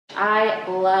I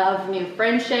love new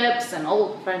friendships and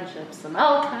old friendships and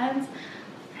all kinds of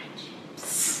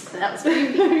friendships. That was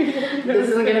creepy. This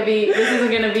isn't gonna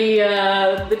be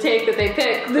the take that they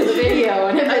pick for the video,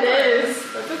 and if it is,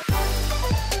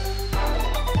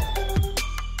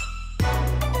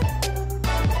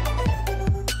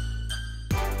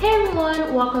 hey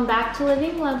everyone, welcome back to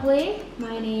Living Lovely.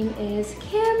 My name is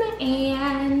Kim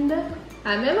and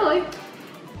I'm Emily.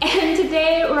 And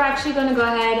today we're actually going to go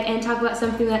ahead and talk about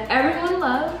something that everyone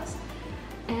loves,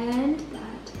 and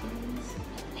that is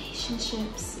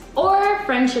relationships, or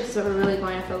friendships that we're really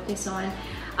going to focus on,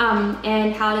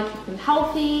 and how to keep them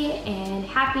healthy and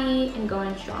happy and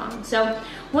going strong. So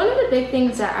one of the big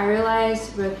things that I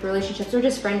realized with relationships, or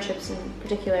just friendships in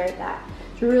particular, that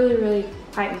is really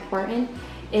quite important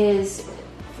is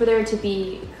for there to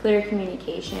be clear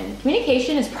communication.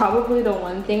 Communication is probably the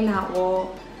one thing that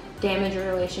will damage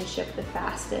a relationship the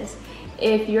fastest.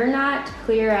 If you're not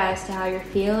clear as to how you're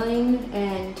feeling,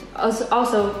 and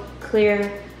also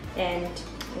clear and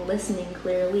listening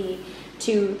clearly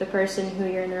to the person who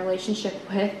you're in a relationship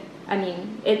with, I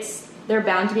mean, there are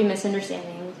bound to be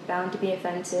misunderstandings, bound to be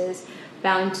offenses,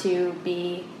 bound to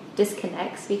be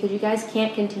disconnects, because you guys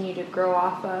can't continue to grow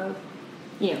off of,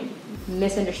 you know,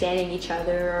 misunderstanding each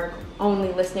other or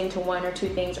only listening to one or two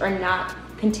things or not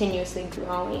continuously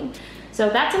growing. So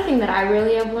that's something that I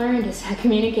really have learned, is that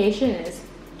communication is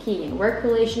key in work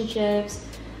relationships,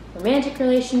 romantic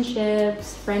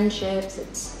relationships, friendships.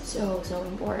 It's so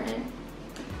important.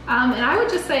 And I would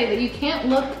just say that you can't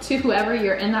look to whoever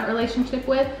you're in that relationship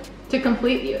with to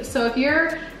complete you. So if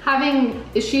you're having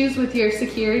issues with your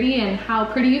security and how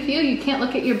pretty you feel, you can't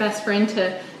look at your best friend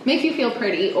to make you feel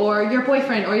pretty, or your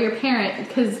boyfriend or your parent,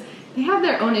 because they have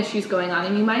their own issues going on,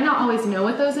 and you might not always know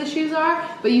what those issues are,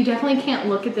 but you definitely can't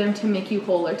look at them to make you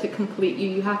whole or to complete you.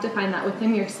 You have to find that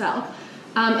within yourself.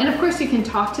 And of course you can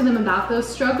talk to them about those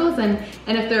struggles, and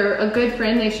if they're a good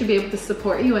friend, they should be able to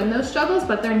support you in those struggles,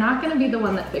 but they're not gonna be the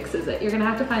one that fixes it. You're gonna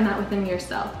have to find that within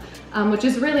yourself, which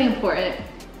is really important,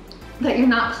 that you're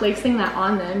not placing that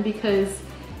on them, because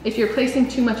if you're placing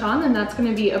too much on them, that's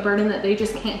gonna be a burden that they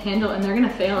just can't handle, and they're gonna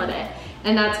fail at it.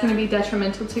 And that's gonna be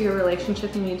detrimental to your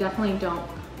relationship, and you definitely don't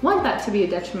want that to be a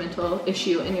detrimental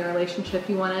issue in your relationship.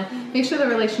 You wanna make sure the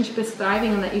relationship is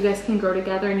thriving and that you guys can grow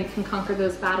together and you can conquer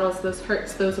those battles, those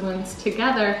hurts, those wounds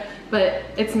together, but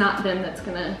it's not them that's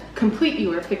gonna complete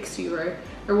you or fix you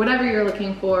or whatever you're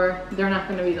looking for. They're not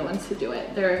gonna be the ones to do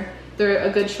it. They're a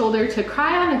good shoulder to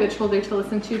cry on, a good shoulder to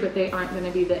listen to, but they aren't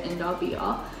gonna be the end all be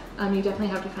all. You definitely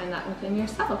have to find that within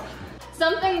yourself.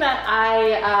 Something that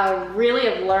I really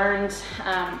have learned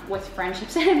with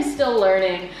friendships, and I'm still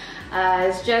learning,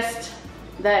 is just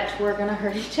that we're gonna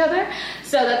hurt each other.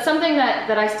 So that's something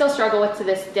that I still struggle with to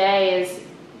this day,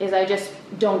 is I just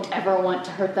don't ever want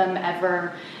to hurt them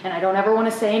ever, and I don't ever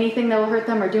want to say anything that will hurt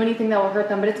them or do anything that will hurt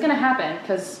them, but it's gonna happen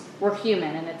because we're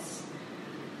human, and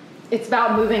it's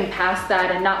about moving past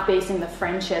that and not basing the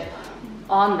friendship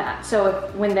on that. So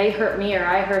when they hurt me or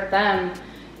I hurt them,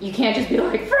 you can't just be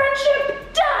like,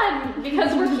 friendship done,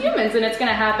 because we're humans and it's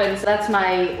gonna happen. So that's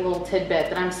my little tidbit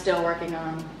that I'm still working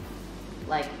on,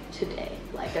 like today,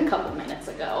 like a couple minutes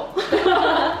ago.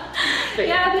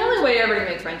 Yeah, the only way ever to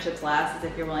make friendships last is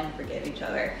if you're willing to forgive each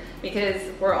other, because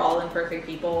we're all imperfect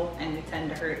people and we tend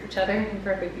to hurt each other.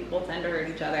 Imperfect people tend to hurt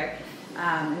each other.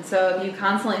 And so if you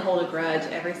constantly hold a grudge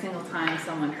every single time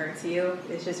someone hurts you,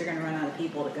 it's just you're going to run out of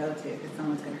people to go to, because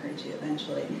someone's going to hurt you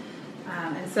eventually.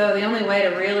 And so the only way to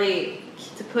really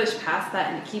push past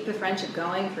that and to keep a friendship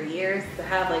going for years, to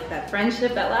have like that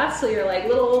friendship that lasts till you're like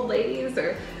little old ladies,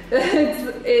 or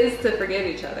is to forgive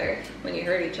each other when you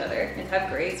hurt each other, and have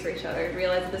grace for each other, and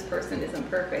realize that this person isn't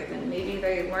perfect, and maybe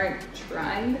they weren't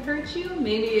trying to hurt you,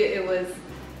 maybe it was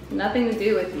nothing to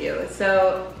do with you.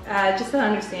 So just that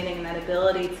understanding and that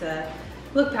ability to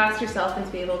look past yourself and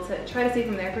to be able to try to see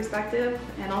from their perspective,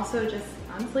 and also just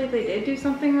honestly, if they did do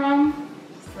something wrong,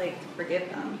 just like forgive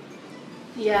them.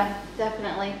 Yeah,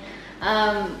 definitely.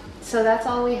 So that's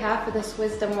all we have for this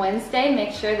Wisdom Wednesday.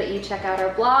 Make sure that you check out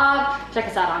our blog, check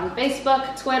us out on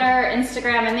Facebook, Twitter,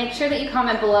 Instagram, and make sure that you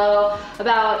comment below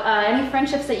about any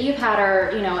friendships that you've had, or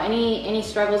any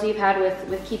struggles you've had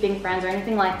with keeping friends or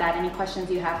anything like that. Any questions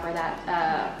you have for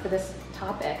that for this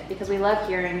topic, because we love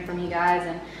hearing from you guys,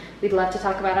 and we'd love to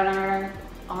talk about it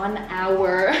on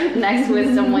our next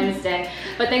Wisdom Wednesday.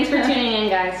 But thanks for tuning in,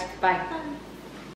 guys. Bye.